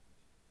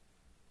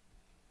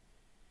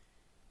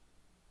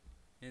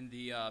In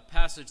the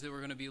passage that we're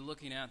going to be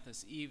looking at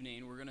this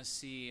evening, we're going to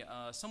see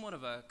somewhat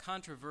of a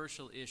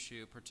controversial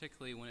issue,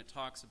 particularly when it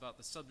talks about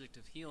the subject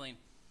of healing.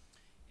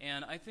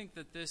 And I think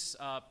that this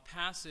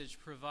passage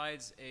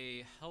provides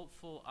a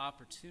helpful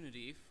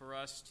opportunity for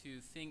us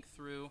to think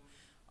through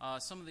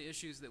some of the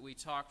issues that we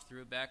talked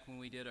through back when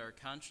we did our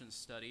conscience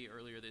study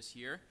earlier this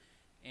year,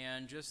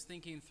 and just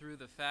thinking through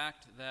the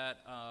fact that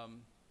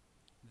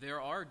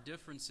there are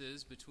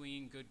differences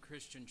between good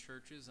Christian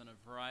churches on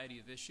a variety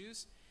of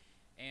issues.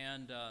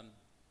 And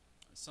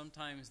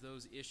sometimes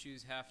those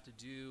issues have to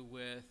do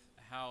with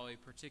how a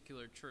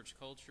particular church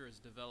culture is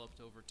developed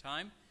over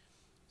time.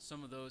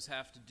 Some of those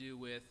have to do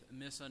with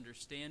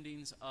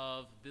misunderstandings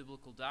of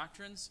biblical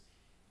doctrines.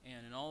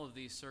 And in all of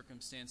these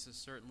circumstances,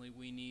 certainly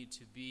we need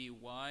to be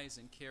wise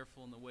and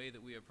careful in the way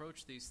that we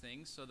approach these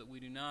things so that we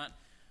do not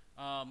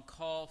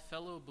call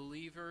fellow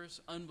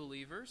believers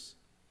unbelievers,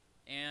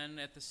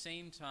 and at the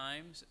same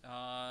time,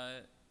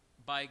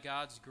 by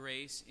God's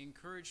grace,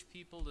 encourage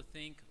people to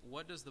think,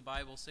 what does the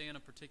Bible say on a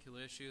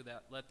particular issue?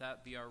 Let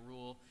that be our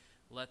rule,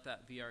 let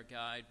that be our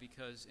guide,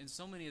 because in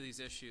so many of these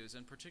issues,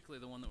 and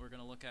particularly the one that we're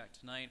going to look at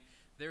tonight,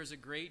 there's a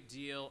great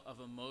deal of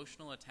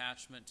emotional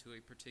attachment to a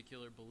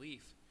particular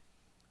belief.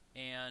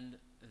 And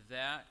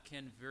that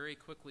can very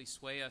quickly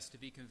sway us to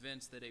be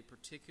convinced that a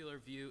particular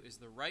view is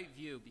the right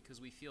view because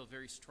we feel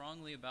very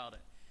strongly about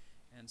it.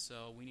 And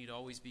so we need to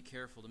always be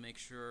careful to make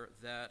sure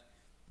that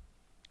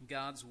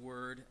God's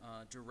Word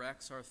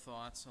directs our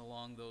thoughts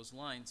along those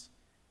lines.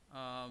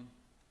 I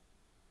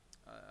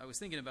was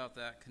thinking about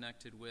that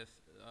connected with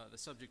the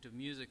subject of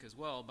music as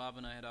well. Bob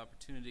and I had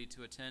opportunity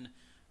to attend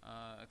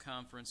a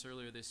conference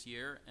earlier this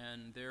year,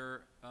 and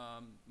their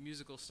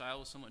musical style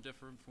was somewhat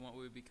different from what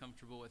we would be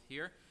comfortable with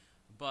here.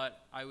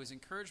 But I was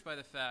encouraged by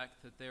the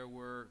fact that there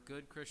were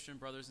good Christian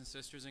brothers and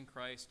sisters in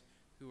Christ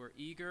who were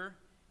eager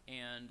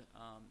and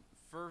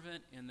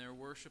fervent in their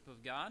worship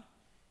of God.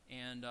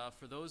 And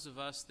for those of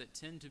us that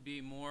tend to be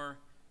more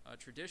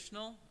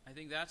traditional, I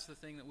think that's the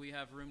thing that we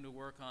have room to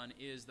work on,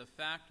 is the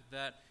fact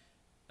that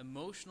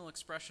emotional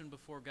expression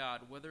before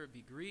God, whether it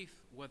be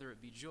grief, whether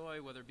it be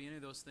joy, whether it be any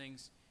of those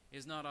things,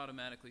 is not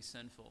automatically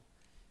sinful.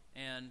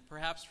 And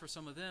perhaps for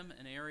some of them,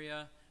 an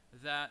area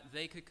that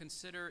they could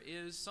consider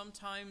is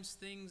sometimes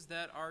things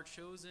that are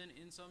chosen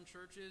in some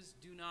churches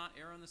do not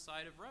err on the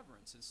side of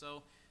reverence. And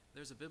so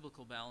there's a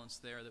biblical balance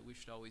there that we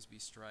should always be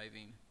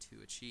striving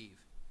to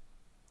achieve.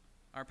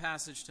 Our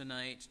passage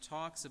tonight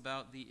talks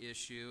about the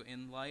issue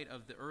in light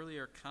of the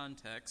earlier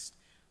context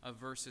of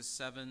verses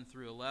 7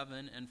 through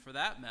 11, and for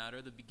that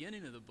matter, the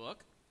beginning of the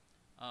book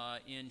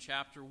in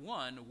chapter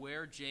 1,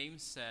 where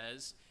James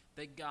says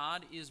that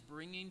God is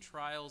bringing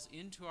trials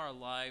into our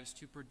lives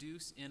to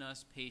produce in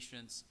us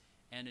patience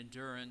and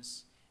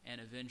endurance and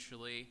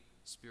eventually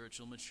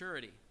spiritual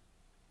maturity.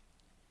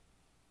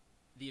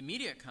 The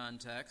immediate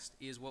context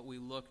is what we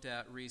looked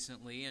at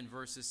recently in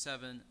verses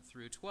 7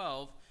 through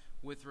 12,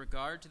 with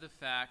regard to the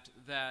fact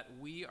that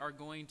we are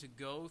going to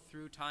go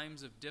through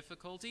times of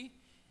difficulty,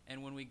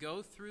 and when we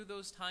go through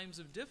those times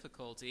of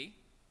difficulty,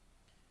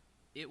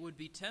 it would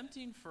be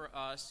tempting for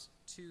us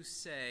to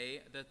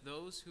say that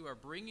those who are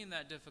bringing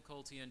that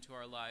difficulty into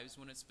our lives,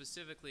 when it's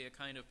specifically a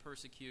kind of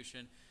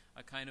persecution,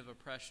 a kind of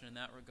oppression in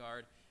that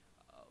regard,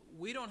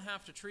 we don't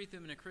have to treat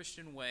them in a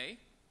Christian way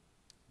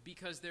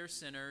because they're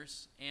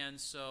sinners, and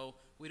so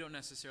we don't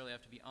necessarily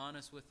have to be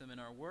honest with them in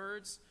our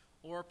words.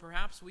 Or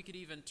perhaps we could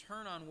even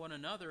turn on one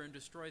another and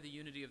destroy the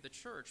unity of the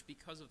church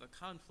because of the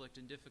conflict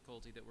and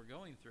difficulty that we're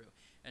going through.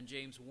 And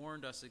James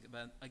warned us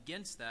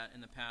against that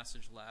in the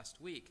passage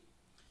last week.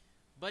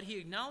 But he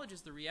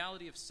acknowledges the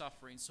reality of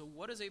suffering. So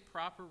what is a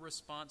proper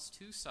response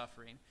to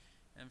suffering?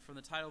 And from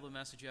the title of the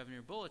message you have in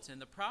your bulletin,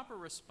 the proper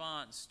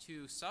response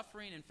to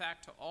suffering, in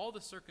fact, to all the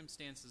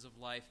circumstances of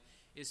life,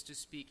 is to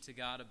speak to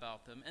God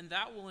about them. And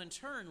that will in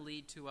turn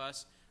lead to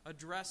us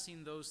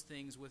addressing those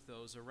things with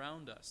those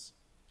around us.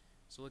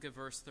 So look at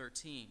verse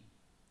 13.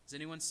 Is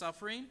anyone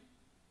suffering?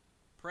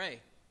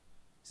 Pray.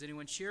 Is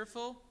anyone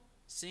cheerful?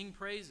 Sing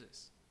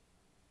praises.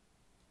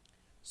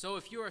 So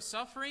if you are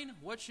suffering,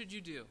 what should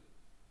you do?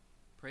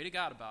 Pray to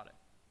God about it.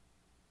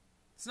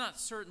 It's not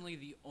certainly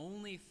the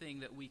only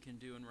thing that we can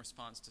do in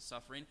response to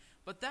suffering,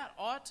 but that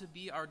ought to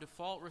be our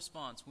default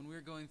response when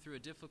we're going through a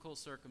difficult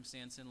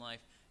circumstance in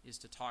life, is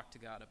to talk to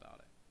God about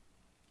it.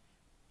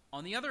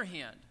 On the other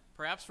hand,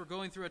 perhaps we're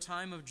going through a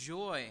time of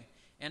joy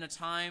and a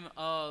time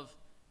of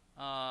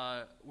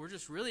we're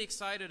just really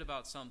excited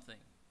about something.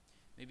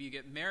 Maybe you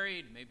get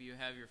married, maybe you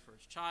have your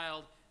first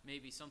child,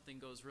 maybe something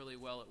goes really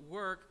well at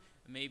work,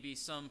 maybe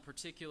some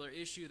particular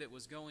issue that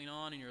was going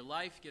on in your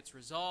life gets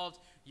resolved.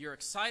 You're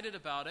excited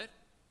about it.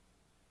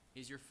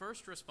 Is your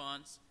first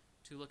response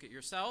to look at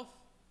yourself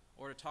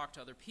or to talk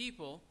to other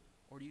people,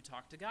 or do you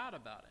talk to God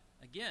about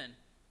it? Again,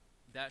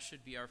 that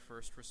should be our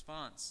first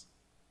response.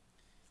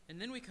 And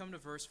then we come to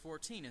verse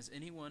 14. Is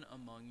anyone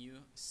among you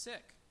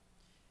sick?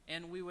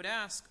 And we would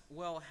ask,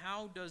 well,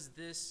 how does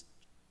this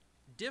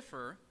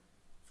differ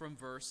from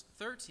verse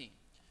 13?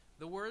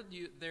 The word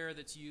there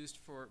that's used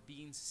for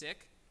being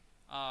sick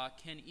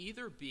can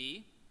either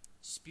be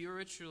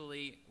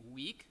spiritually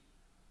weak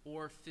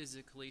or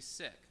physically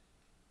sick.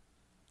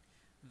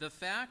 The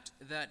fact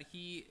that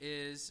he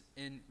is,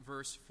 in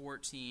verse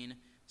 14,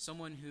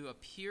 someone who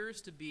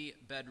appears to be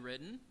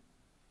bedridden,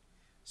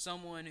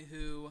 someone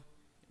who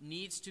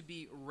needs to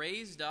be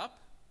raised up,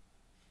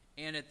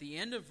 and at the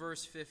end of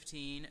verse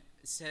 15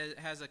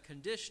 has a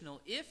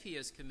conditional, if he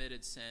has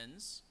committed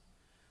sins,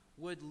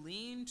 would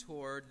lean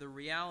toward the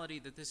reality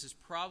that this is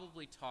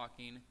probably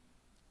talking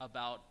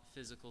about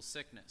physical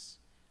sickness.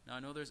 Now, I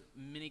know there's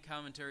many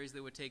commentaries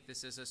that would take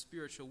this as a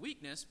spiritual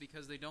weakness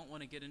because they don't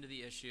want to get into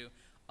the issue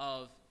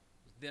of,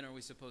 then are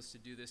we supposed to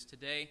do this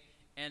today?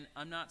 And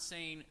I'm not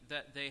saying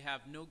that they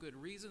have no good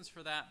reasons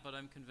for that, but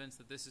I'm convinced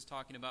that this is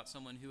talking about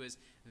someone who is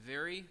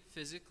very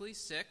physically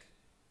sick.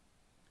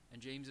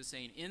 And James is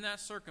saying, in that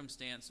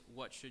circumstance,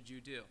 what should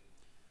you do?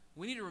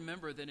 We need to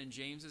remember that in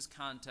James's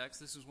context,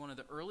 this was one of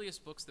the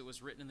earliest books that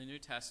was written in the New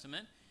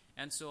Testament.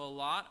 And so a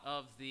lot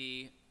of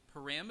the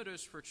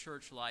parameters for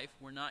church life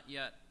were not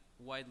yet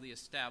widely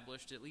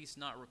established, at least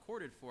not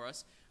recorded for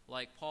us,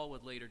 like Paul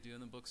would later do in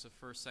the books of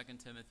 1st,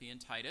 2nd Timothy, and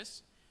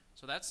Titus.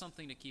 So that's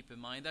something to keep in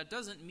mind. That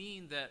doesn't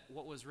mean that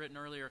what was written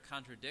earlier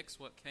contradicts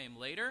what came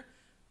later,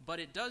 but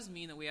it does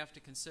mean that we have to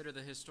consider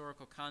the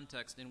historical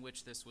context in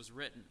which this was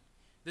written.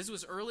 This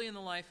was early in the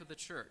life of the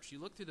church. You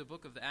look through the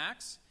book of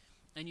Acts,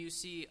 and you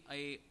see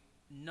a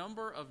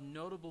number of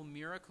notable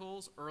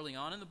miracles early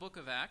on in the book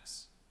of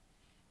Acts,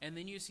 and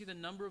then you see the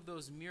number of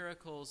those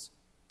miracles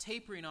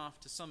tapering off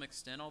to some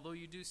extent, although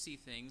you do see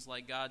things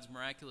like God's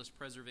miraculous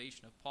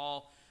preservation of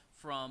Paul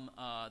from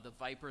the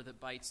viper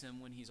that bites him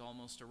when he's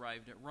almost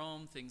arrived at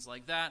Rome, things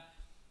like that.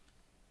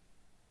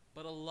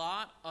 But a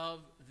lot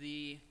of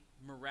the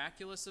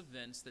miraculous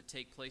events that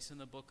take place in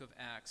the book of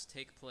Acts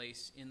take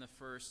place in the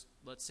first,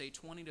 let's say,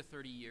 20 to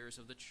 30 years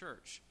of the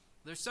church.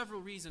 There's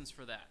several reasons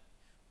for that.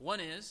 One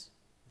is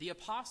the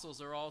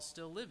apostles are all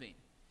still living,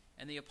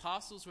 and the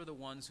apostles were the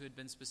ones who had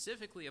been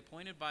specifically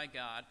appointed by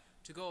God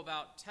to go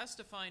about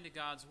testifying to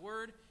God's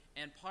word,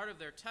 and part of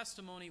their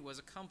testimony was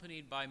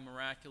accompanied by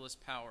miraculous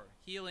power,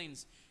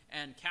 healings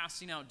and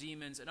casting out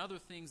demons and other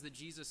things that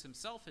Jesus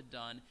himself had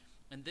done,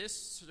 and this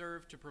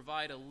served to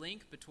provide a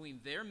link between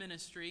their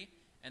ministry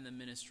and the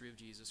ministry of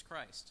Jesus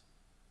Christ.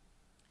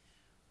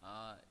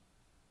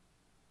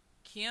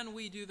 Can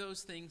we do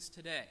those things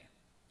today?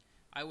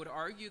 I would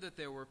argue that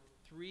there were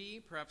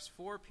 3, perhaps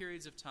 4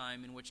 periods of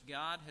time in which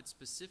God had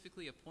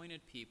specifically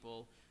appointed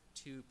people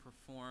to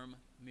perform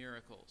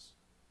miracles.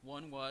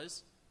 One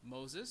was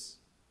Moses,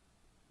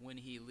 when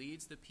he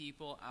leads the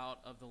people out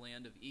of the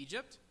land of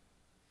Egypt.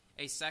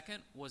 A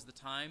second was the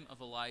time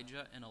of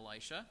Elijah and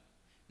Elisha.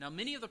 Now,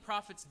 many of the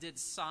prophets did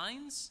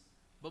signs,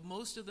 but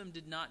most of them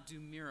did not do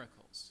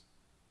miracles.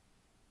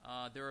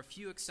 There are a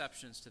few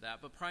exceptions to that,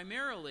 but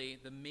primarily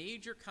the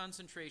major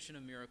concentration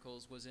of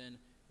miracles was in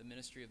the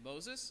ministry of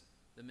Moses,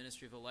 the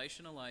ministry of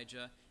Elisha and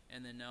Elijah,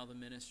 and then now the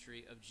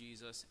ministry of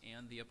Jesus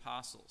and the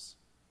apostles.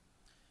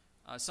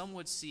 Some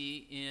would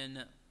see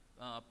in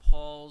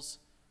Paul's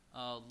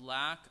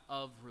lack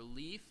of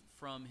relief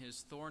from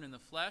his thorn in the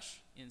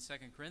flesh in 2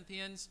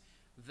 Corinthians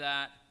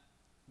that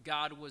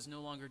God was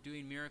no longer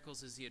doing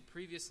miracles as he had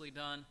previously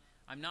done.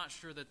 I'm not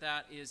sure that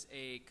that is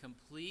a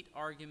complete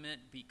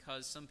argument,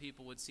 because some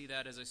people would see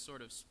that as a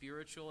sort of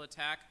spiritual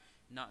attack,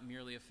 not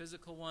merely a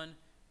physical one.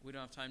 We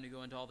don't have time to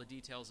go into all the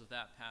details of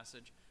that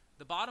passage.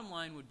 The bottom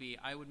line would be,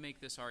 I would make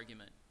this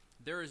argument.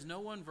 There is no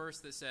one verse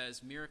that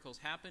says miracles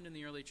happened in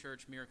the early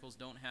church, miracles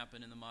don't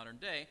happen in the modern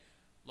day,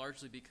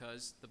 largely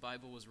because the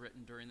Bible was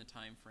written during the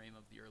time frame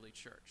of the early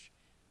church.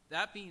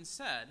 That being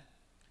said,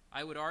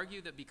 I would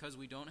argue that because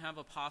we don't have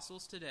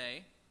apostles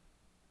today,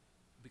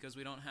 because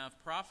we don't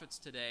have prophets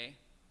today,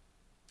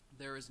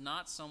 there is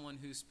not someone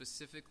who's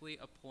specifically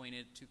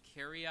appointed to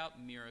carry out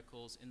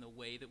miracles in the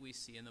way that we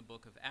see in the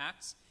book of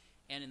Acts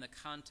and in the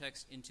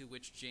context into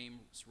which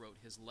James wrote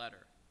his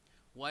letter.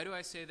 Why do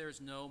I say there's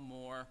no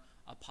more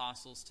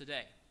apostles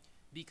today?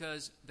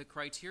 Because the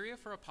criteria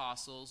for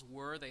apostles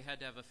were they had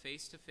to have a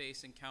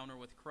face-to-face encounter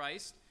with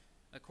Christ.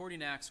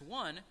 According to Acts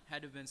 1,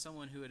 had to have been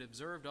someone who had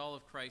observed all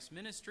of Christ's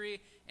ministry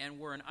and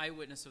were an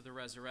eyewitness of the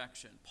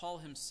resurrection. Paul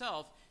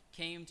himself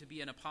came to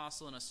be an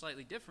apostle in a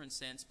slightly different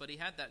sense, but he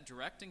had that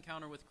direct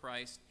encounter with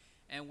Christ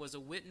and was a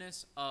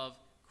witness of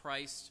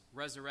Christ's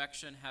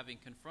resurrection, having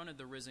confronted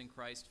the risen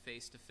Christ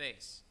face to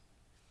face.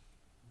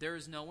 There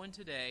is no one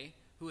today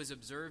who has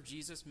observed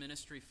Jesus'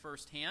 ministry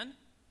firsthand.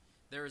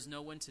 There is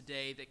no one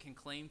today that can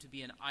claim to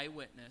be an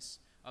eyewitness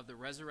of the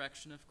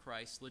resurrection of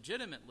Christ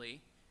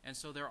legitimately, and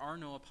so there are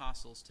no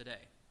apostles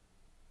today.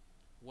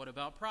 What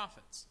about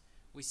prophets?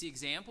 We see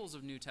examples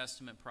of New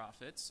Testament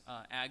prophets.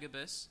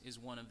 Agabus is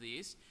one of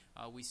these.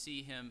 We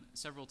see him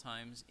several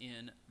times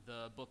in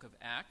the book of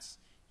Acts.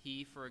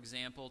 He, for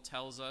example,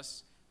 tells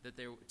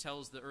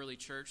the early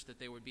church that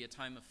there would be a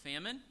time of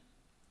famine.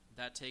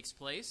 That takes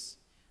place.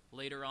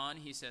 Later on,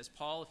 he says,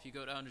 Paul, if you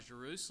go down to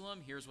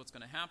Jerusalem, here's what's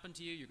going to happen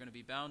to you. You're going to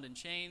be bound in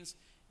chains,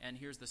 and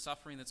here's the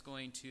suffering that's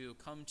going to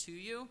come to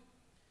you.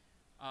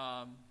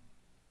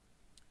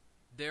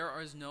 There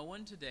is no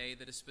one today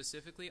that is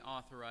specifically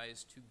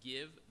authorized to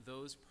give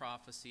those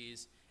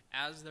prophecies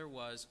as there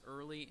was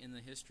early in the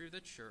history of the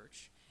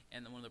church.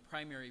 And one of the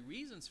primary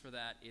reasons for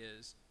that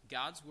is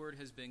God's word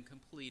has been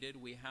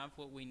completed. We have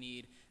what we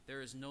need.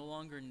 There is no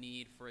longer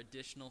need for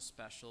additional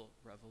special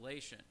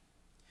revelation.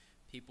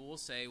 People will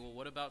say, well,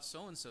 what about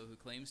so-and-so who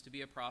claims to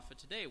be a prophet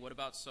today? What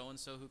about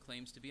so-and-so who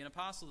claims to be an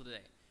apostle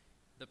today?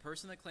 The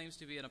person that claims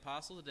to be an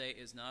apostle today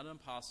is not an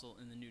apostle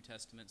in the New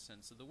Testament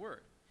sense of the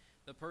word.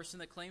 The person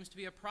that claims to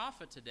be a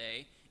prophet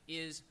today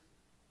is,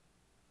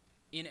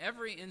 in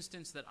every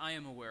instance that I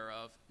am aware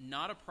of,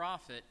 not a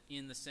prophet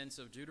in the sense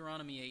of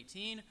Deuteronomy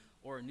 18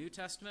 or a New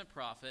Testament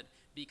prophet,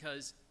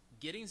 because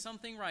getting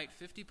something right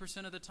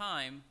 50% of the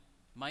time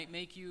might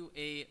make you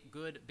a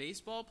good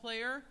baseball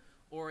player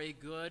or a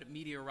good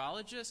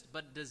meteorologist,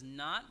 but does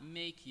not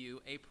make you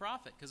a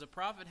prophet, because a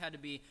prophet had to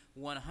be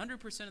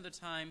 100% of the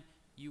time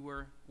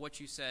what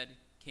you said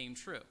came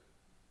true.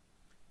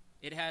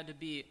 It had to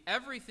be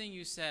everything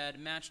you said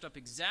matched up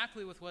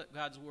exactly with what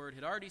God's word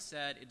had already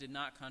said. It did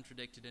not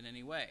contradict it in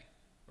any way.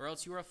 Or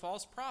else you were a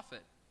false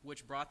prophet,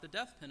 which brought the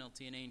death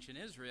penalty in ancient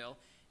Israel,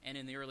 and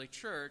in the early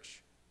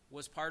church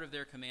was part of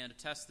their command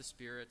to test the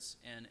spirits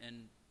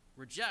and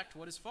reject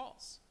what is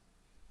false.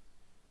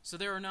 So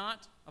there are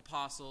not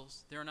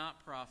apostles, there are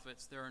not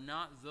prophets, there are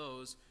not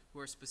those who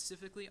are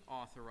specifically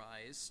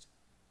authorized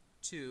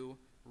to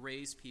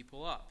raise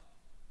people up.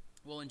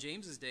 Well, in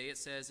James's day, it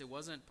says it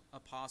wasn't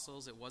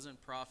apostles, it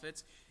wasn't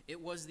prophets,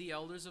 it was the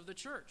elders of the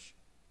church.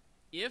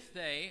 If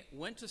they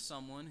went to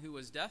someone who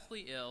was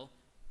deathly ill,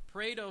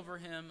 prayed over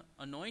him,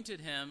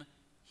 anointed him,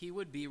 he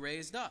would be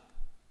raised up.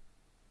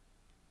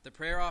 The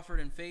prayer offered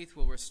in faith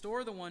will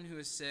restore the one who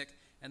is sick,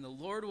 and the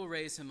Lord will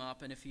raise him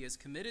up, and if he has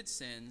committed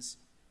sins,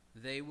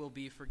 they will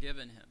be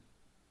forgiven him.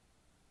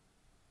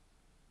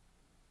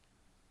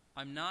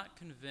 I'm not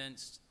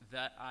convinced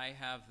that I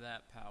have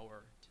that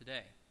power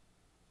today.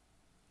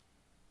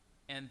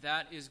 And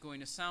that is going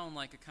to sound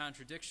like a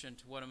contradiction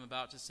to what I'm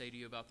about to say to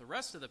you about the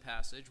rest of the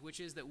passage, which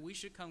is that we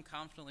should come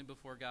confidently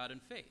before God in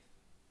faith.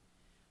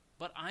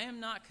 But I am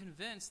not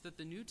convinced that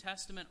the New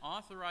Testament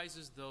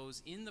authorizes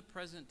those in the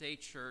present day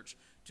church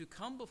to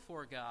come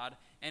before God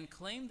and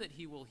claim that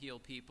he will heal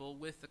people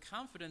with the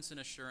confidence and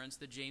assurance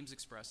that James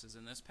expresses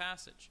in this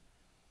passage.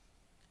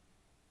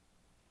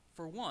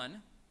 For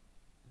one,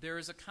 there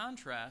is a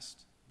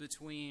contrast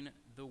between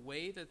the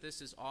way that this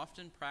is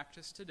often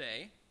practiced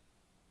today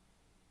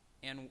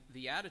and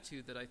the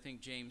attitude that I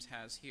think James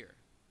has here.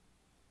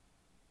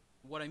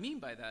 What I mean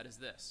by that is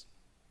this.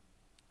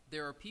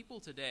 There are people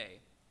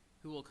today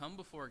who will come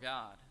before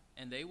God,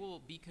 and they will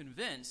be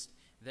convinced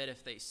that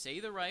if they say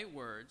the right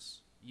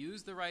words,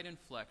 use the right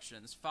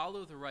inflections,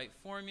 follow the right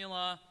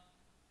formula,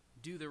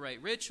 do the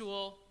right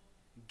ritual,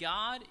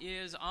 God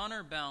is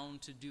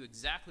honor-bound to do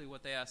exactly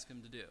what they ask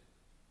him to do.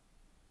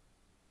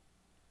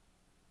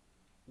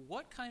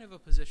 What kind of a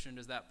position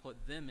does that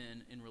put them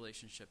in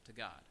relationship to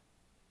God?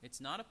 It's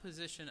not a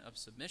position of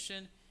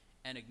submission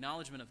and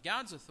acknowledgement of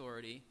God's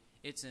authority.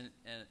 It's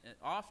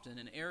often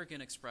an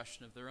arrogant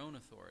expression of their own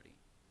authority.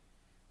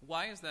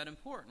 Why is that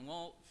important?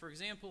 Well, for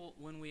example,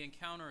 when we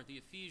encounter the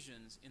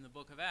Ephesians in the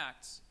book of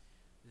Acts,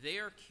 they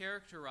are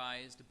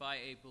characterized by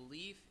a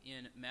belief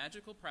in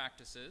magical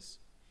practices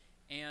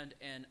and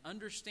an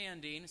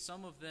understanding,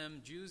 some of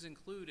them Jews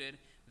included,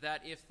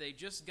 that if they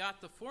just got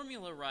the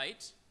formula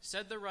right,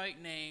 said the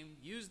right name,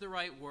 used the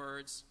right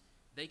words,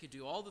 they could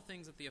do all the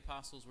things that the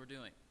apostles were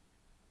doing.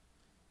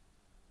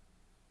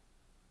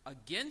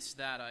 Against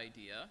that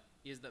idea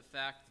is the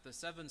fact that the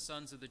 7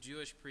 sons of the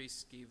Jewish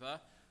priest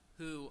Sceva,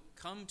 who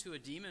come to a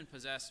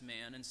demon-possessed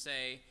man and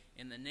say,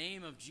 in the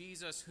name of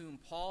Jesus whom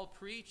Paul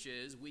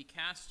preaches, we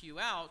cast you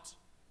out,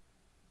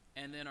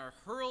 and then are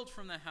hurled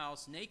from the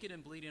house naked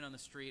and bleeding on the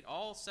street,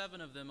 all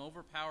 7 of them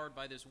overpowered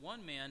by this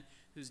one man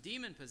who's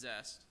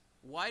demon-possessed.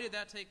 Why did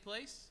that take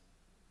place?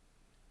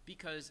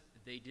 Because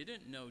they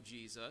didn't know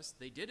Jesus,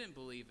 they didn't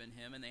believe in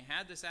him, and they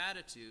had this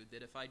attitude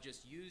that if I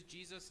just use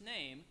Jesus'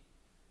 name,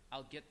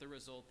 I'll get the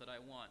result that I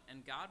want.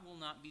 And God will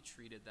not be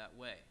treated that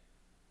way.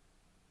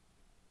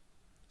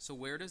 So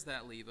where does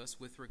that leave us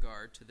with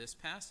regard to this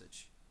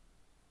passage?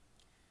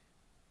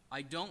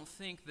 I don't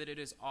think that it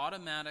is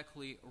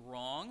automatically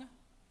wrong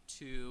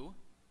to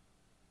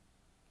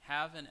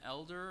have an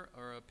elder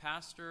or a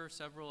pastor,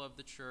 several of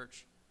the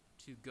church,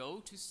 to go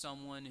to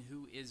someone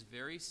who is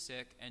very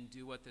sick and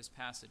do what this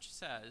passage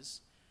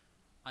says.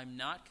 I'm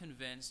not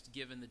convinced,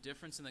 given the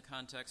difference in the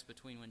context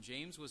between when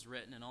James was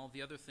written and all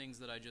the other things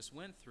that I just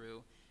went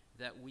through,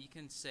 that we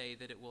can say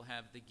that it will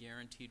have the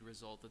guaranteed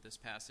result that this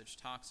passage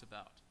talks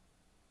about.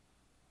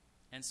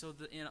 And so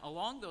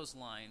along those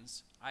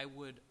lines, I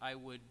would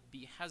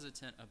be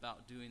hesitant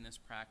about doing this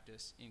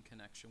practice in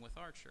connection with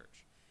our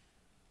church.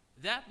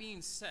 That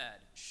being said,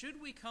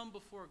 should we come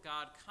before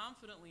God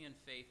confidently in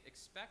faith,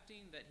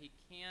 expecting that he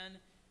can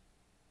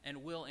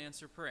and will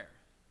answer prayer?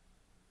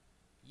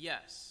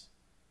 Yes.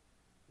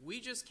 We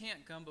just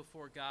can't come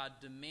before God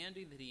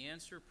demanding that he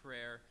answer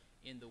prayer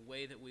in the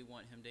way that we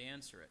want him to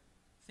answer it.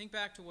 Think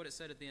back to what it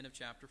said at the end of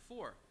chapter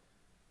 4.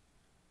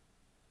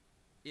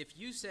 If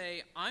you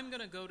say, I'm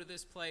going to go to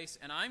this place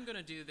and I'm going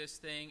to do this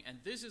thing and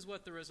this is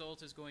what the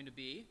result is going to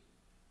be,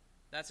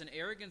 that's an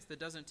arrogance that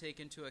doesn't take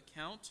into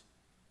account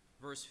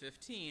verse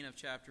 15 of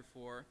chapter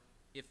 4,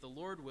 if the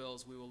Lord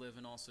wills, we will live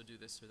and also do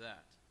this or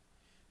that.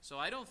 So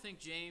I don't think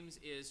James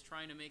is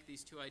trying to make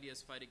these two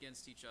ideas fight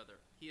against each other.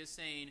 He is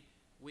saying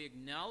we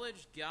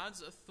acknowledge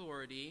God's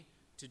authority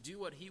to do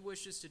what he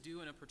wishes to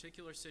do in a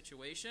particular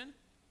situation.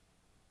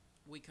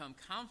 We come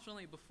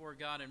confidently before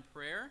God in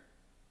prayer.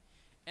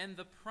 And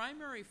the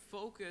primary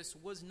focus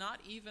was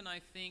not even, I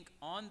think,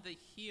 on the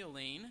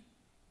healing.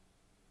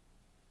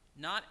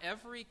 Not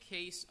every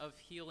case of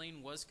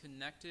healing was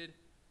connected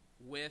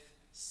with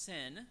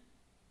sin.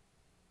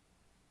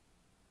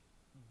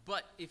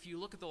 But if you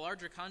look at the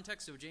larger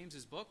context of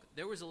James's book,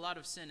 there was a lot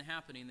of sin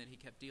happening that he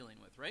kept dealing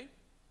with, right?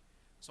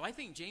 So I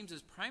think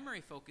James's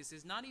primary focus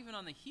is not even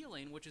on the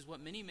healing, which is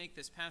what many make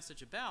this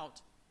passage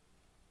about.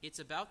 It's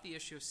about the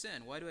issue of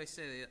sin. Why do I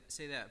say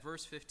that?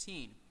 Verse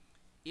 15.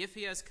 If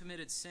he has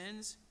committed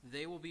sins,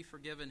 they will be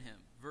forgiven him.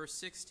 Verse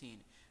 16.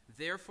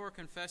 Therefore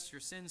confess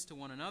your sins to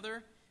one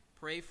another,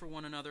 pray for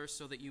one another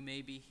so that you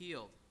may be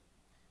healed.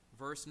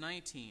 Verse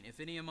 19. If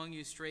any among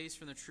you strays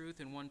from the truth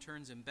and one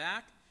turns him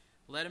back,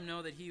 let him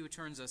know that he who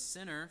turns a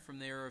sinner from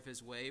the error of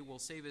his way will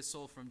save his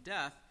soul from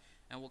death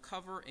and will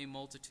cover a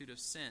multitude of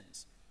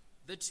sins.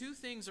 The two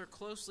things are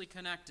closely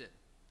connected.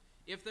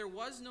 If there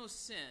was no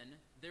sin,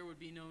 there would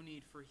be no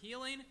need for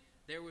healing.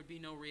 There would be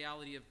no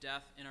reality of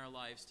death in our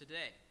lives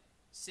today.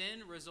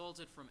 Sin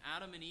resulted from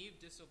Adam and Eve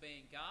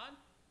disobeying God.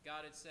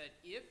 God had said,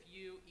 if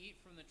you eat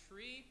from the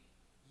tree,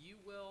 you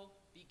will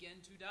begin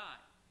to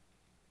die.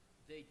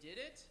 They did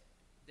it.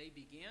 They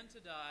began to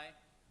die.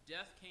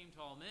 Death came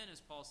to all men, as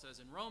Paul says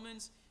in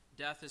Romans.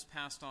 Death is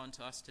passed on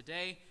to us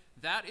today.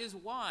 That is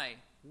why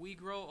we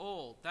grow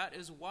old. That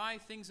is why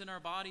things in our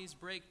bodies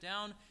break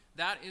down.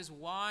 That is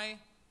why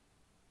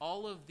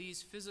all of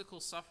these physical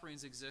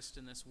sufferings exist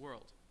in this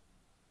world.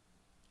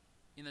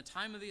 In the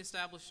time of the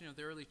establishment of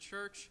the early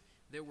church,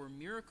 there were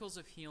miracles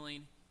of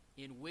healing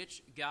in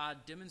which God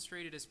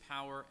demonstrated his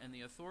power and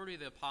the authority of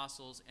the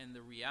apostles and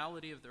the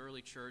reality of the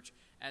early church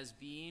as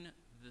being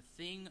the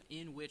thing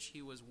in which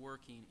he was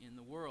working in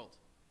the world.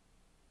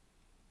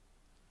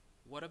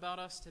 What about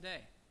us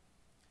today?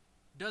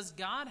 Does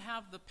God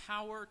have the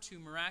power to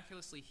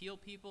miraculously heal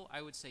people?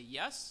 I would say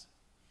yes.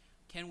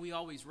 Can we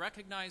always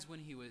recognize when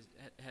he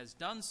has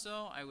done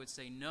so? I would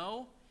say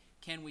no.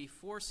 Can we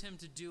force him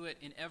to do it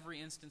in every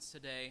instance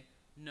today?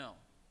 No.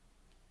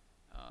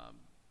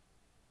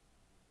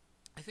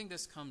 I think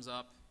this comes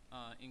up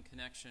in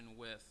connection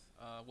with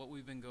what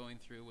we've been going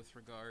through with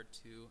regard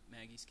to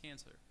Maggie's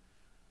cancer.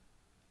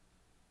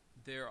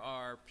 There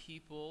are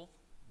people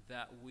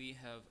that we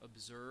have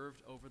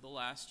observed over the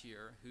last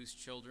year whose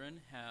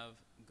children have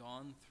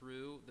gone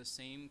through the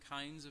same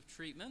kinds of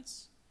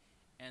treatments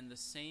and the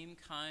same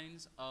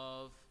kinds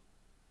of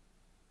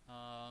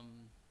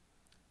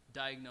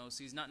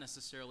diagnoses, not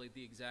necessarily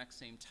the exact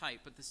same type,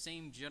 but the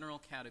same general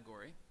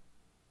category.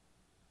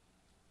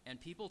 And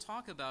people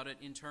talk about it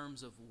in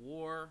terms of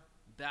war,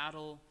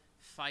 battle,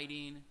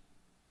 fighting,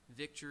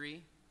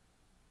 victory.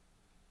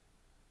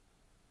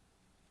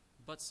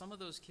 But some of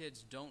those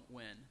kids don't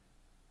win,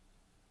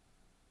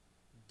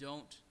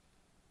 don't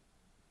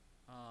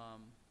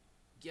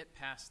get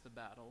past the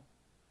battle.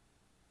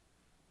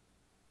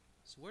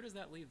 So where does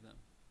that leave them?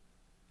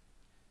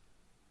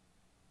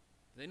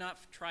 Do they not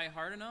try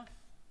hard enough?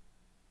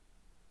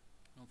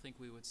 I don't think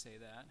we would say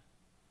that.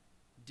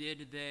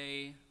 Did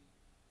they...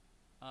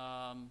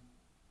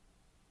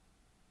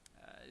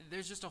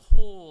 there's just a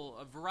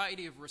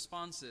variety of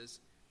responses.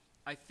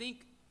 I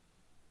think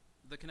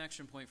the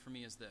connection point for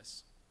me is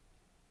this.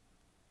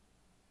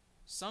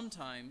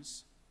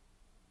 Sometimes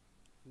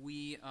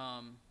we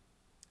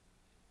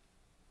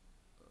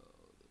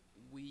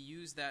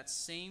use that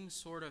same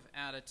sort of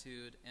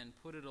attitude and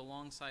put it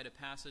alongside a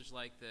passage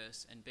like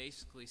this and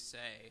basically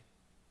say,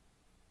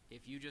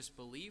 if you just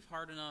believe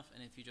hard enough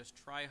and if you just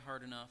try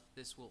hard enough,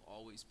 this will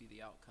always be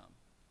the outcome.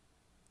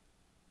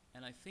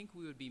 And I think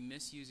we would be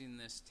misusing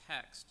this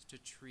text to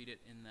treat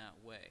it in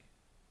that way.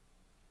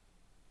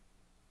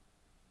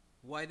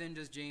 Why then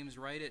does James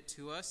write it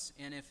to us?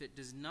 And if it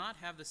does not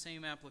have the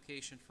same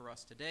application for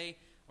us today,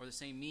 or the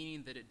same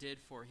meaning that it did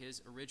for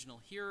his original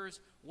hearers,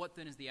 what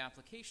then is the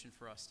application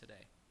for us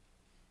today?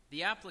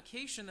 The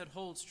application that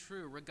holds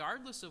true,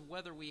 regardless of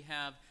whether we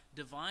have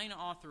divine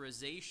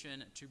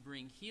authorization to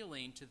bring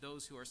healing to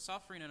those who are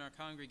suffering in our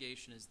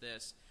congregation, is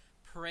this: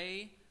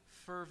 pray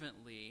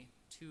fervently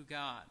to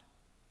God.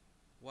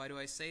 Why do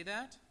I say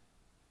that?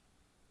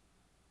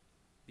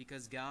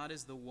 Because God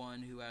is the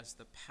one who has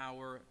the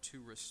power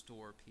to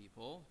restore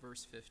people.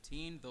 Verse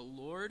 15, the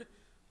Lord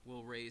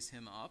will raise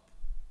him up.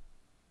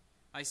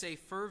 I say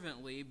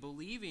fervently,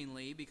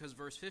 believingly, because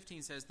verse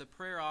 15 says the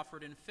prayer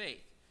offered in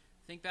faith.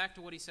 Think back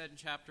to what he said in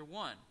chapter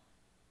 1.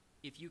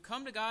 If you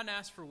come to God and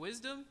ask for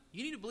wisdom,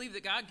 you need to believe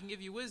that God can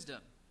give you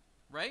wisdom,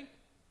 right?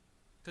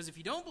 Because if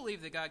you don't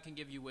believe that God can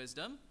give you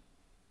wisdom,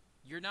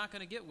 you're not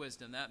going to get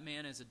wisdom. That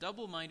man is a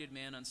double-minded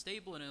man,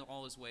 unstable in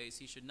all his ways.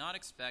 He should not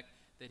expect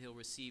that he'll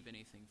receive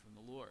anything from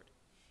the Lord.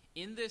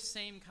 In this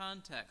same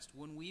context,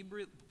 when we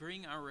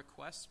bring our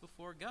requests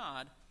before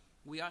God,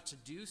 we ought to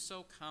do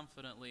so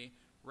confidently,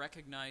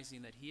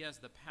 recognizing that he has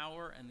the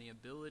power and the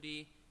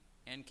ability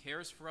and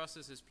cares for us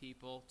as his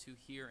people to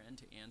hear and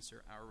to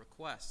answer our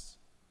requests.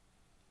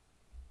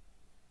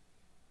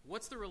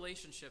 What's the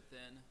relationship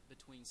then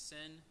between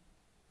sin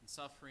and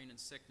suffering and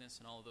sickness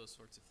and all of those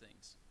sorts of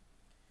things?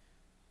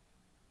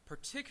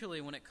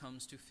 Particularly when it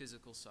comes to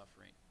physical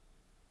suffering.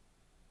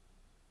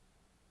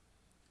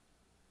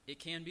 It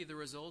can be the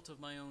result of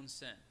my own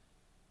sin.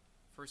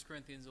 1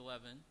 Corinthians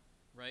 11,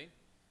 right?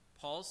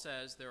 Paul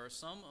says, there are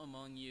some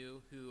among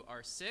you who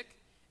are sick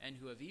and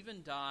who have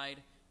even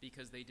died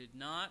because they did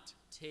not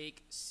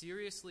take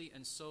seriously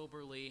and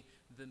soberly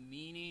the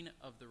meaning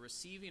of the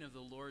receiving of the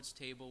Lord's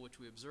table, which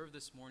we observed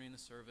this morning in the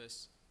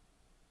service.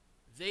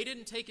 They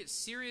didn't take it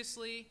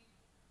seriously.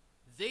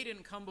 They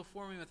didn't come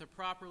before me with a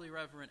properly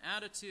reverent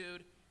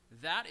attitude.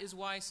 That is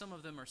why some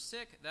of them are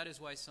sick. That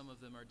is why some of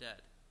them are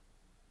dead.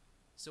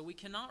 So we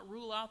cannot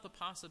rule out the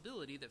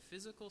possibility that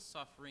physical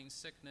suffering,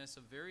 sickness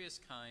of various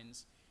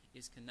kinds,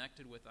 is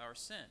connected with our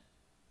sin.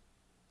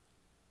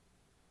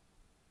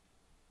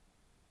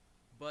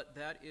 But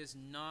that is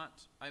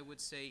not, I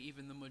would say,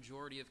 even the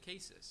majority of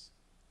cases.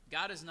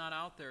 God is not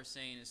out there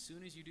saying, as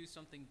soon as you do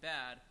something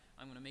bad,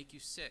 I'm going to make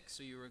you sick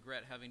so you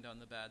regret having done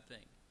the bad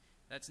thing.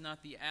 That's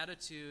not the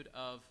attitude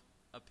of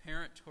a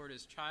parent toward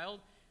his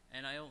child,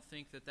 and I don't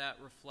think that that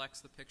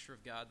reflects the picture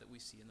of God that we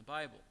see in the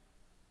Bible.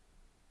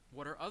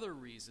 What are other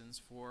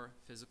reasons for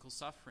physical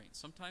suffering?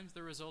 Sometimes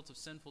they're results of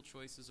sinful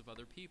choices of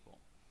other people.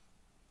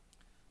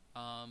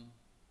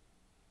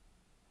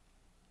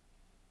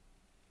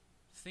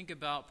 Think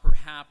about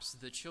perhaps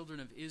the children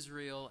of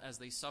Israel as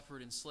they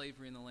suffered in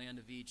slavery in the land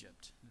of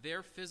Egypt.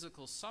 Their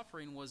physical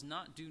suffering was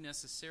not due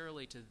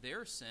necessarily to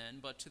their sin,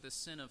 but to the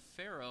sin of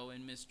Pharaoh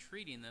in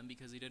mistreating them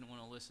because he didn't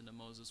want to listen to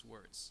Moses'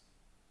 words.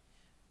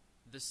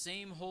 The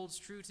same holds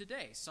true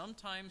today.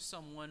 Sometimes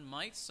someone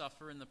might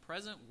suffer in the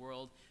present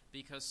world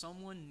because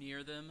someone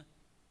near them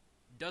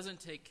doesn't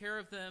take care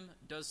of them,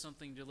 does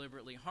something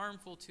deliberately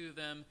harmful to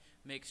them,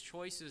 makes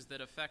choices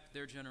that affect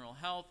their general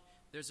health.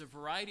 There's a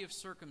variety of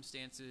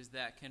circumstances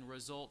that can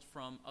result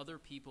from other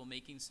people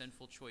making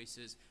sinful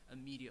choices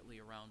immediately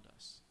around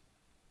us.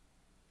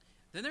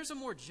 Then there's a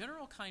more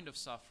general kind of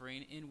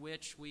suffering in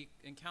which we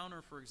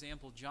encounter, for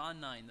example, John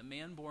 9, the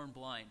man born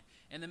blind.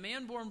 And the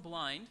man born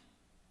blind,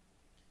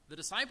 the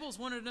disciples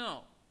wanted to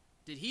know,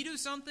 did he do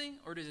something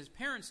or did his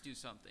parents do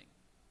something?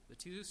 The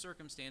two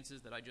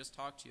circumstances that I just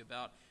talked to you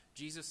about,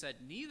 Jesus said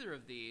neither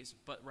of these,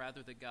 but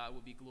rather that God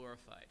will be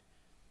glorified.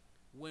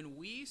 When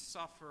we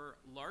suffer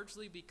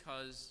largely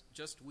because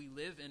just we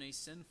live in a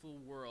sinful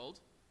world,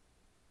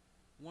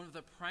 one of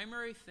the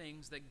primary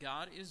things that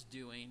God is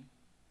doing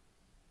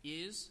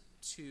is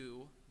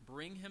to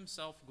bring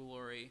himself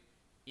glory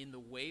in the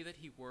way that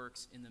he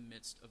works in the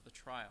midst of the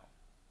trial.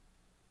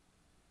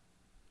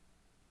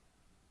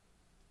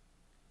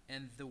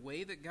 And the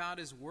way that God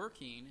is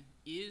working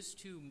is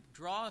to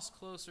draw us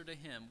closer to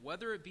him,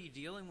 whether it be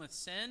dealing with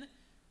sin,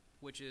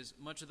 which is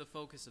much of the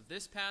focus of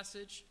this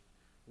passage,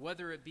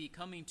 whether it be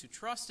coming to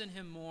trust in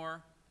him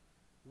more,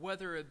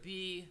 whether it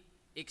be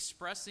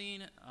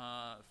expressing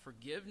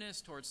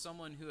forgiveness towards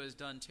someone who has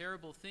done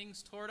terrible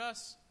things toward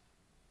us.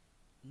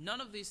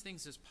 None of these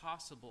things is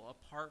possible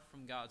apart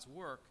from God's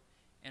work,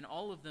 and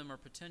all of them are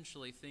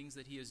potentially things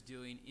that he is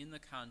doing in the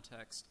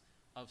context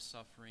of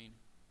suffering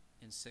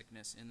and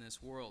sickness in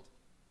this world.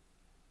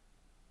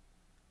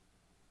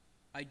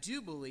 I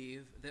do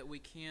believe that we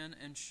can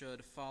and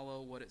should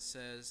follow what it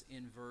says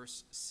in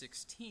verse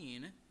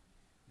 16.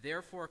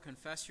 Therefore,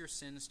 confess your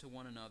sins to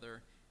one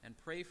another and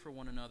pray for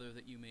one another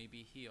that you may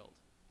be healed.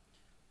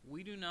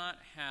 We do not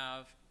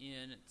have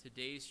in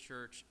today's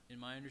church, in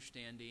my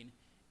understanding,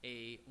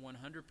 a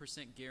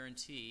 100%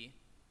 guarantee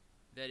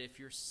that if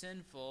you're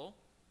sinful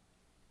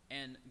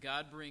and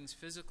God brings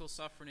physical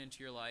suffering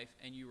into your life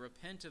and you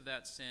repent of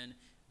that sin,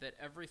 that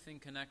everything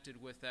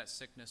connected with that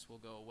sickness will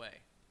go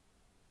away.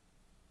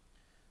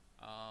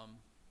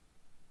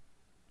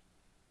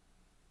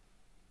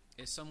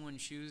 If someone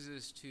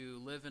chooses to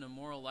live in a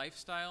moral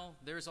lifestyle,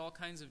 there's all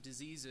kinds of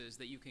diseases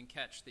that you can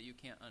catch that you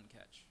can't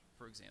uncatch,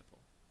 for example.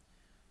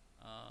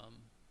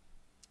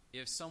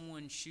 If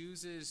someone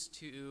chooses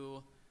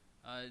to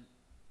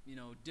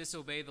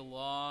disobey the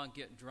law,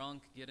 get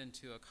drunk, get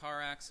into a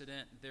car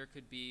accident, there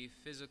could be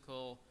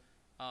physical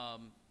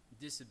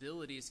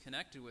disabilities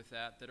connected with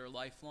that are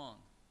lifelong.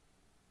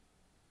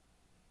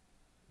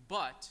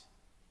 But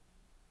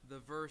the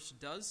verse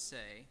does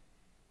say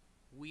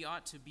we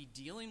ought to be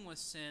dealing with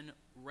sin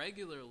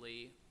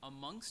regularly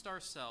amongst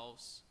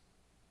ourselves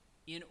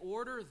in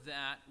order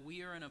that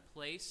we are in a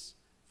place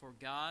for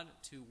God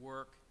to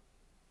work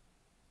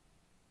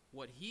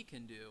what he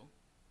can do,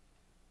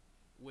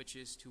 which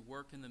is to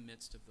work in the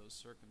midst of those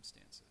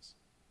circumstances.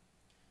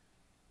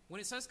 When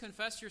it says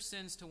confess your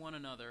sins to one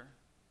another,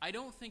 I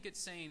don't think it's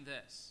saying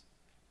this.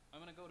 I'm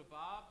going to go to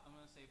Bob. I'm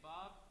going to say,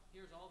 Bob,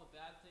 here's all the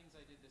bad things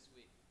I did this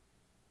week.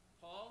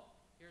 Paul,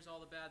 here's all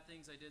the bad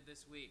things I did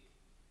this week.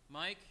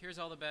 Mike, here's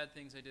all the bad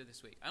things I did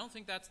this week. I don't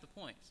think that's the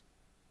point.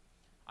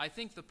 I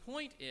think the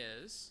point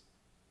is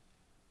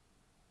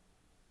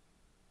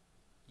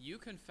you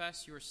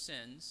confess your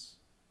sins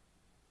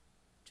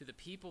to the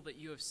people that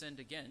you have sinned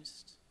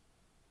against.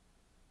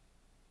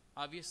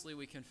 Obviously,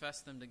 we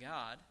confess them to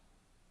God.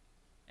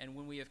 And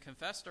when we have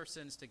confessed our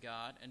sins to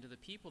God and to the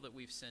people that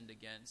we've sinned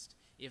against,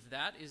 if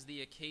that is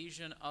the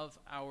occasion of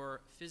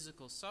our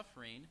physical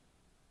suffering,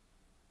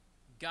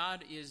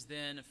 God is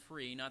then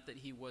free. Not that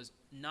he was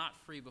not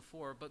free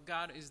before, but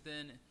God is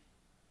then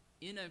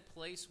in a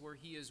place where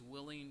he is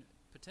willing,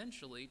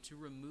 potentially, to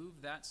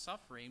remove that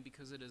suffering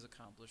because it has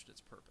accomplished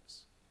its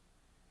purpose.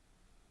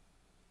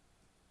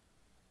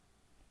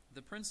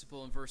 The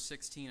principle in verse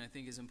 16, I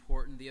think, is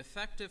important. The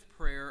effective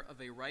prayer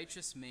of a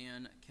righteous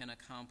man can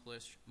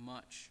accomplish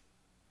much.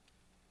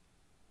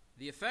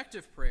 The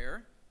effective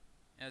prayer,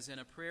 as in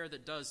a prayer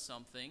that does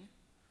something,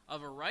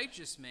 of a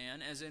righteous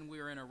man, as in we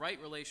are in a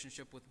right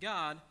relationship with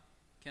God,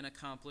 can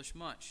accomplish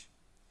much.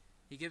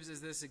 He gives us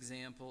this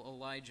example,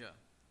 Elijah.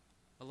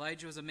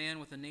 Elijah was a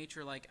man with a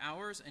nature like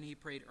ours, and he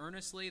prayed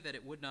earnestly that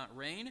it would not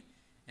rain,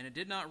 and it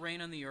did not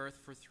rain on the earth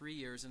for 3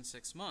 years and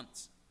 6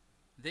 months.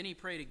 Then he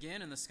prayed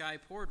again, and the sky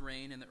poured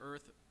rain, and the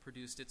earth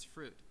produced its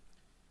fruit.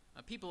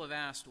 People have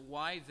asked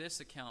why this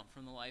account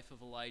from the life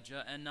of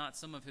Elijah and not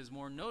some of his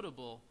more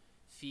notable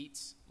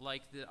feats,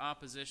 like the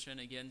opposition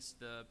against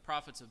the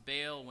prophets of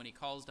Baal when he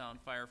calls down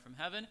fire from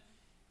heaven.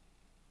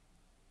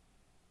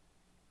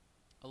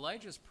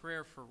 Elijah's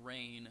prayer for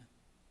rain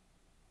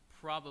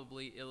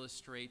probably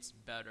illustrates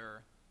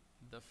better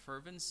the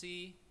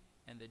fervency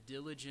and the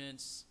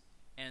diligence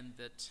and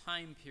the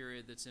time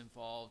period that's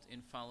involved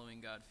in following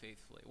God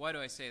faithfully. Why do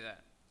I say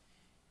that?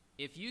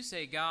 If you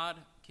say, God,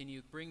 can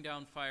you bring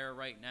down fire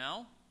right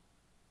now?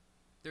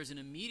 There's an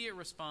immediate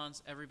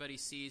response, everybody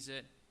sees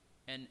it,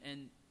 and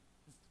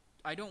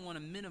I don't want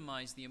to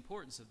minimize the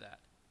importance of that.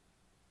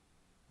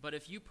 But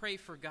if you pray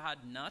for God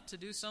not to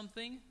do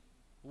something,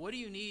 what do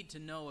you need to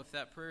know if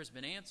that prayer has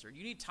been answered?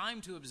 You need time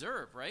to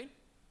observe, right?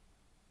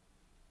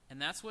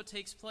 And that's what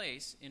takes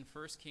place in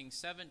 1 Kings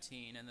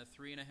 17 and the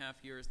 3.5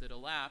 years that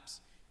elapse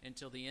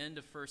until the end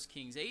of 1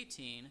 Kings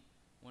 18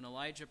 when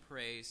Elijah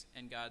prays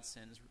and God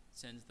sends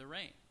the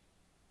rain.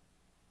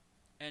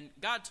 And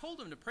God told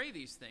him to pray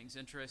these things,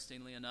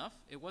 interestingly enough.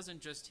 It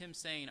wasn't just him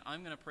saying,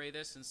 I'm going to pray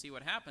this and see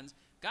what happens.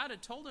 God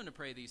had told him to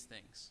pray these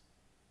things.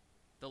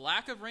 The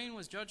lack of rain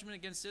was judgment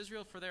against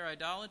Israel for their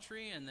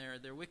idolatry and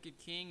their wicked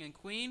king and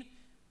queen.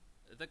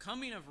 The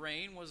coming of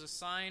rain was a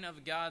sign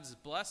of God's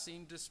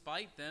blessing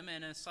despite them,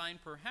 and a sign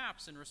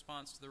perhaps in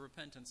response to the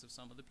repentance of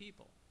some of the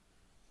people.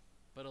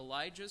 But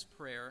Elijah's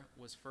prayer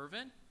was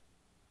fervent.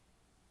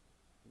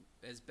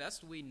 As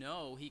best we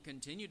know, he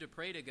continued to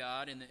pray to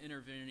God in the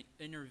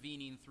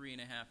intervening 3.5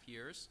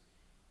 years,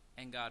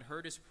 and God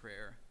heard his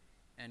prayer,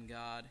 and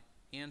God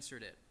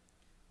answered it.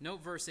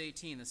 Note verse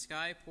 18, the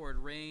sky poured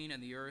rain,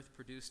 and the earth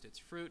produced its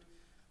fruit.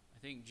 I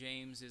think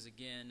James is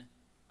again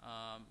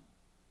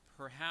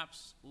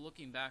perhaps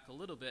looking back a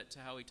little bit to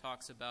how he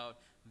talks about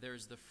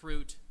there's the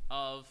fruit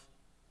of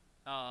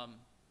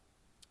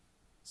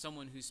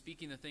someone who's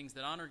speaking the things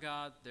that honor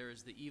God.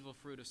 There's the evil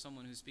fruit of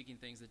someone who's speaking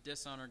things that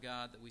dishonor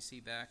God that we see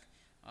back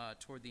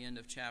toward the end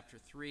of chapter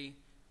 3.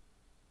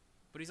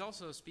 But he's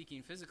also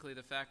speaking physically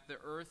the fact that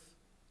earth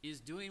is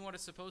doing what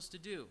it's supposed to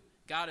do.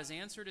 God has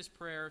answered his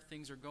prayer.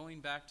 Things are going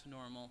back to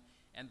normal.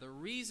 And the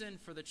reason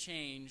for the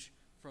change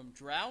from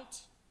drought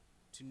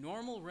to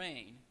normal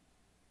rain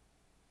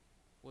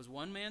was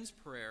one man's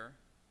prayer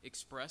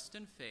expressed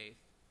in faith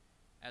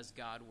as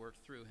God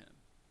worked through him.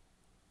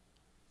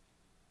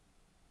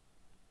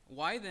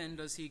 Why then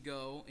does he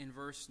go in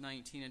verse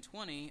 19 and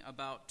 20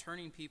 about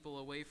turning people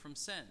away from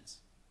sins?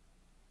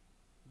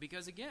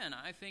 Because again,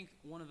 I think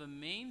one of the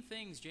main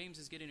things James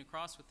is getting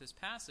across with this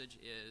passage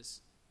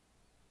is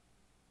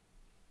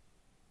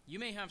you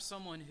may have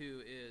someone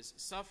who is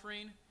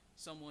suffering,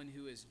 someone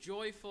who is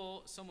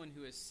joyful, someone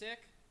who is sick.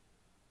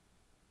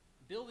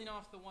 Building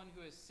off the one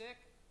who is sick,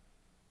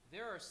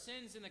 there are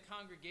sins in the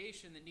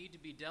congregation that need to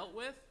be dealt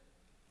with.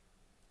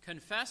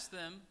 Confess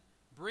them,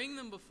 bring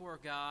them before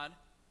God,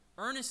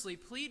 earnestly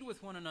plead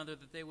with one another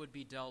that they would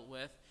be dealt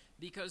with,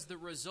 because the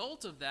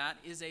result of that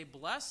is a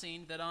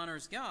blessing that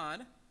honors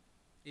God.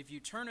 If you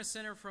turn a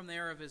sinner from the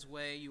error of his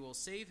way, you will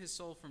save his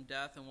soul from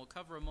death and will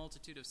cover a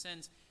multitude of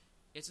sins.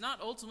 It's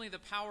not ultimately the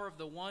power of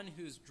the one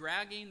who's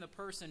dragging the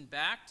person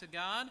back to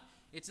God.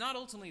 It's not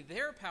ultimately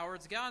their power,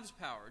 it's God's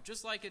power.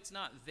 Just like it's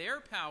not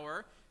their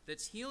power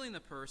that's healing the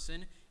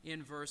person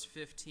in verse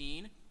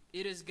 15,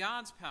 it is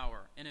God's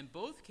power. And in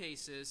both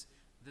cases,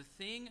 the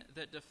thing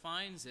that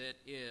defines it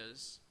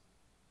is,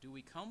 do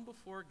we come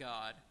before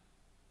God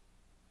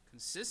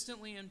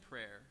consistently in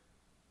prayer,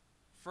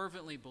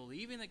 fervently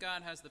believing that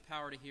God has the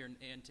power to hear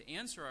and to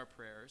answer our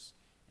prayers,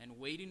 and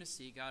waiting to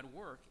see God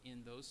work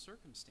in those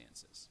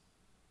circumstances?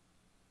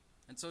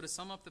 And so to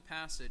sum up the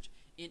passage,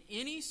 in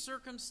any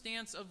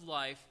circumstance of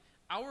life,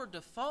 our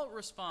default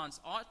response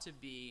ought to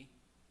be,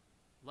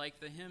 like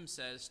the hymn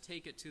says,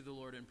 take it to the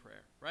Lord in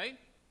prayer, right?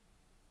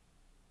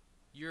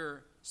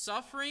 You're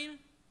suffering,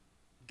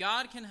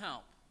 God can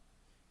help.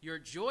 You're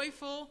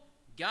joyful,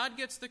 God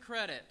gets the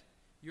credit.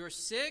 You're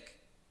sick,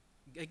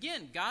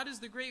 again, God is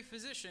the great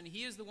physician.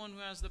 He is the one who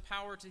has the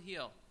power to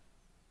heal.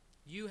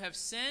 You have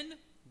sinned,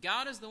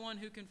 God is the one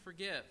who can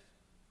forgive.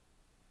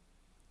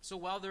 So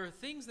while there are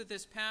things that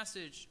this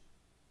passage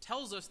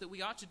tells us that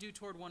we ought to do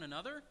toward one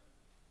another,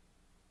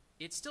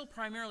 it's still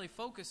primarily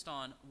focused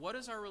on what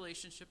is our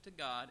relationship to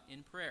God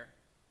in prayer.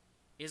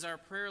 Is our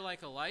prayer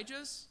like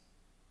Elijah's?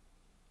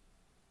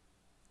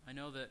 I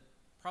know that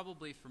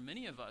probably for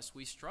many of us,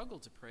 we struggle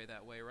to pray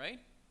that way, right?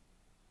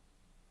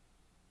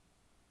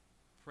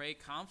 Pray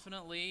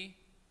confidently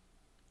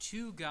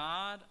to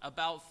God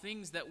about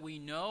things that we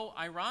know.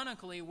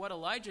 Ironically, what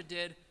Elijah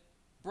did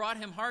brought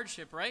him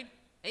hardship, right?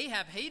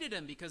 Ahab hated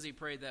him because he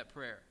prayed that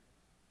prayer.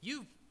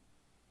 You've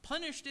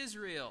punished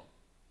Israel.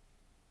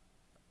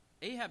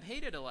 Ahab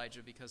hated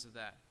Elijah because of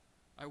that.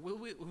 Are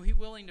we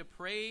willing to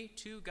pray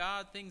to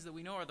God things that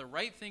we know are the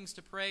right things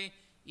to pray,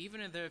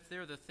 even if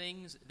they're the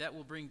things that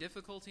will bring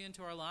difficulty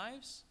into our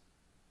lives?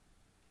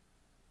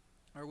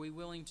 Are we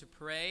willing to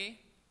pray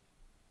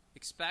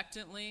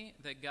expectantly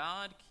that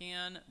God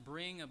can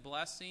bring a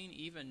blessing,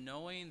 even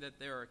knowing that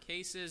there are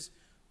cases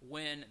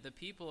when the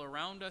people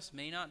around us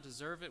may not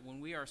deserve it,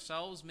 when we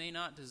ourselves may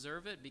not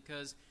deserve it?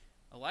 Because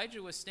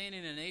Elijah was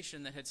standing in a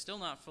nation that had still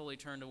not fully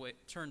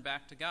turned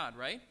back to God,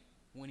 right?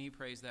 When he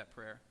prays that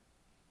prayer.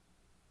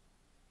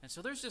 And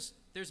so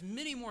there's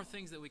many more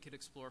things that we could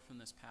explore from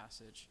this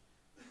passage.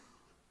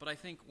 But I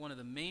think one of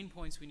the main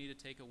points we need to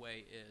take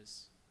away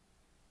is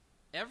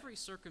every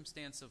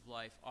circumstance of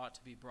life ought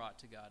to be brought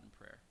to God in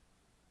prayer.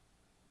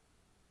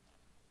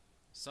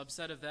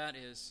 Subset of that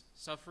is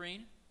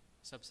suffering.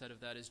 Subset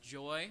of that is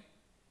joy.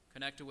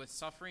 Connected with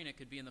suffering, it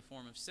could be in the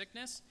form of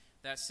sickness.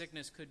 That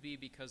sickness could be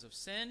because of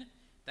sin.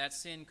 That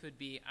sin could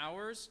be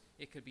ours.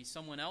 It could be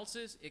someone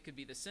else's. It could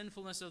be the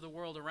sinfulness of the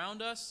world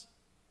around us.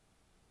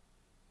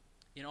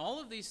 In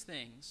all of these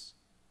things,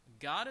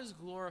 God is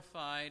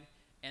glorified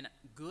and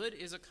good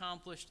is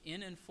accomplished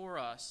in and for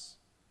us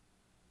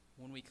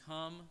when we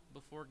come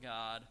before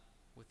God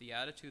with the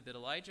attitude that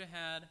Elijah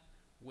had,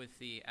 with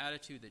the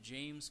attitude that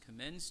James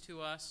commends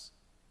to us.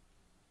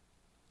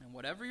 And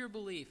whatever your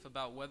belief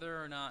about whether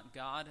or not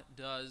God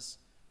does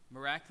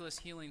miraculous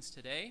healings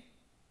today,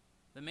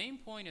 the main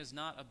point is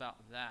not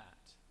about that.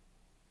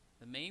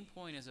 The main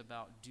point is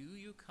about, do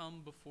you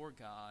come before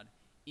God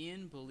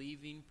in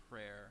believing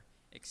prayer,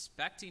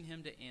 expecting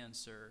Him to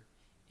answer,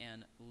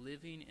 and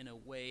living in a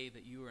way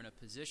that you are in a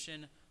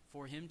position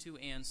for Him to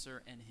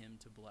answer and Him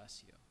to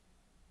bless you?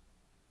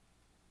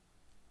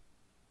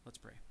 Let's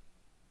pray.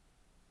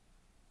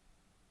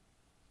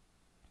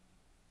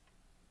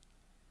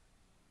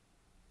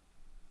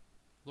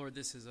 Lord,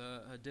 this is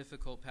a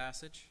difficult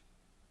passage.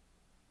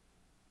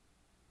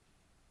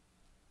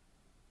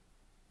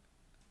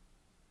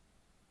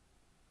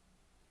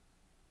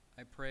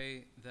 I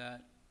pray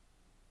that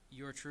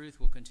your truth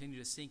will continue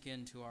to sink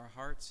into our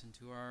hearts and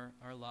to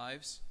our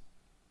lives.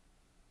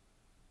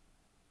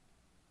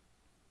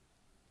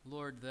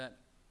 Lord, that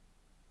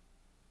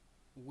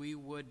we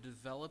would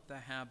develop the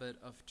habit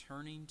of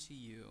turning to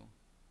you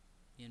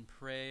in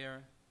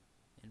prayer,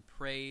 in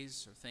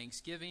praise or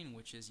thanksgiving,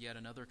 which is yet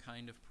another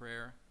kind of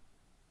prayer,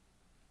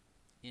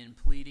 in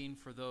pleading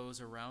for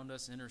those around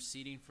us,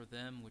 interceding for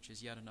them, which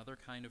is yet another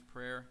kind of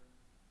prayer,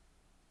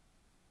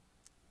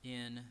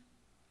 in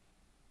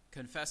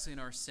confessing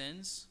our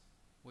sins,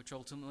 which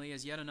ultimately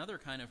is yet another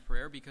kind of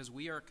prayer, because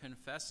we are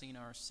confessing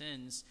our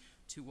sins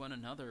to one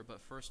another,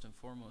 but first and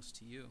foremost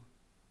to you.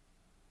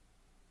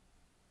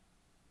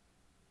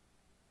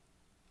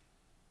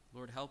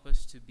 Lord, help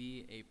us to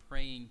be a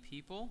praying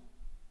people.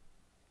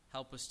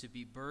 Help us to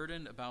be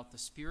burdened about the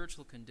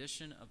spiritual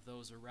condition of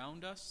those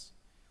around us.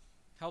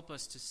 Help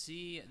us to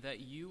see that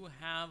you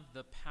have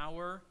the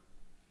power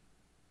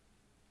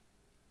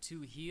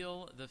to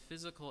heal the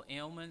physical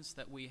ailments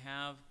that we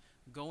have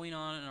going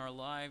on in our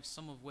lives,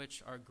 some of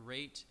which are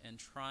great and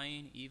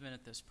trying even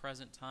at this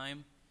present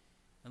time.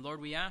 And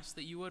Lord, we ask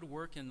that you would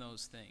work in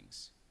those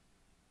things.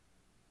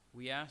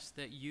 We ask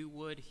that you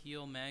would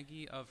heal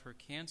Maggie of her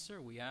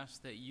cancer. We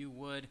ask that you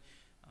would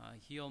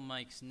heal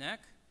Mike's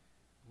neck.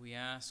 We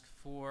ask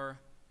for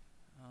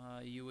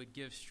you would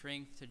give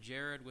strength to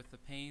Jared with the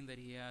pain that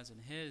he has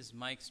in his,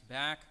 Mike's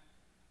back,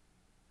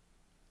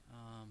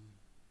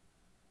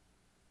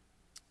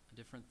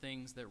 different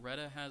things that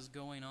Retta has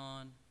going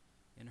on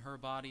in her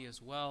body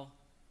as well,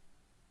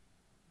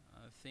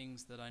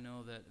 things that I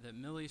know that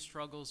Millie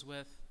struggles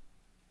with.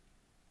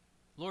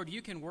 Lord,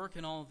 you can work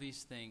in all of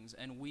these things,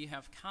 and we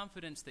have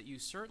confidence that you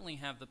certainly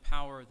have the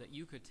power that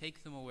you could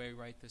take them away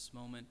right this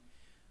moment.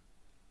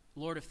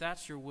 Lord, if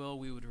that's your will,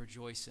 we would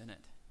rejoice in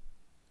it.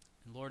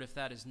 And Lord, if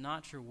that is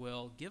not your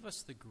will, give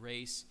us the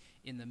grace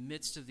in the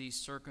midst of these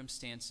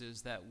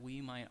circumstances that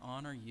we might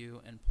honor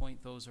you and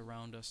point those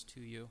around us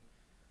to you.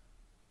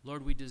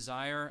 Lord, we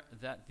desire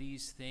that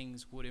these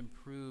things would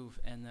improve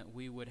and that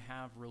we would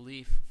have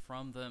relief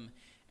from them,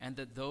 and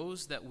that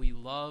those that we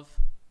love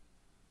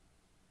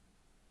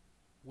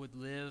would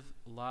live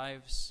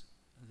lives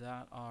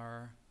that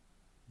are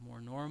more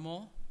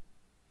normal,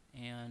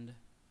 and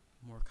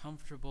more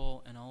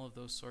comfortable and all of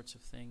those sorts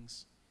of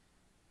things.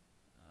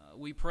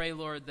 We pray,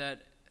 Lord,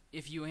 that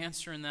if you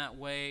answer in that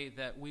way,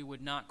 that we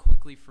would not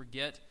quickly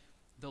forget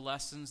the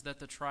lessons that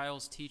the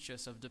trials teach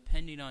us of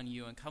depending on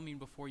you and coming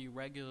before you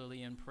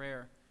regularly in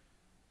prayer.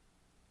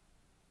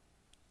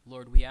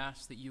 Lord, we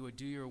ask that you would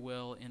do your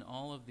will in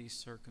all of these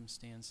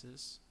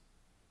circumstances.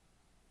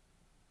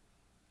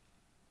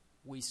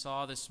 We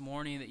saw this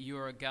morning that you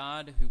are a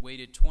God who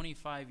waited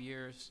 25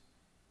 years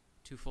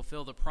to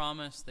fulfill the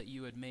promise that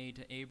you had made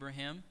to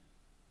Abraham.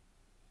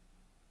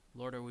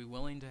 Lord, are we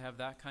willing to have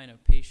that kind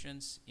of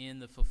patience in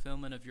the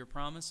fulfillment of your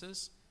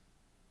promises?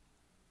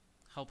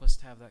 Help us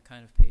to have that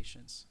kind of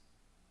patience.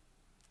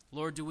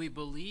 Lord, do we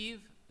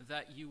believe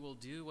that you will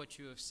do what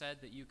you have said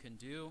that you can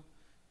do,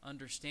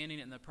 understanding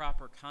it in the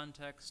proper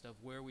context of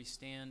where we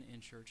stand in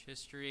church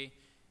history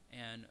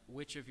and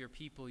which of your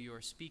people you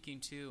are speaking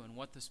to and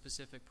what the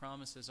specific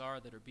promises are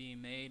that are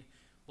being made?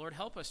 Lord,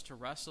 help us to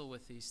wrestle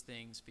with these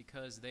things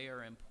because they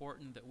are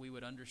important that we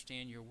would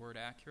understand your word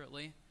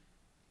accurately.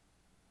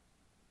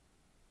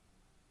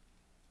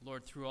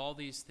 Lord, through all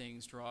these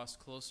things, draw us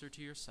closer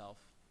to yourself.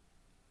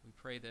 We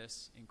pray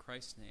this in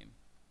Christ's name.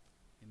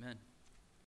 Amen.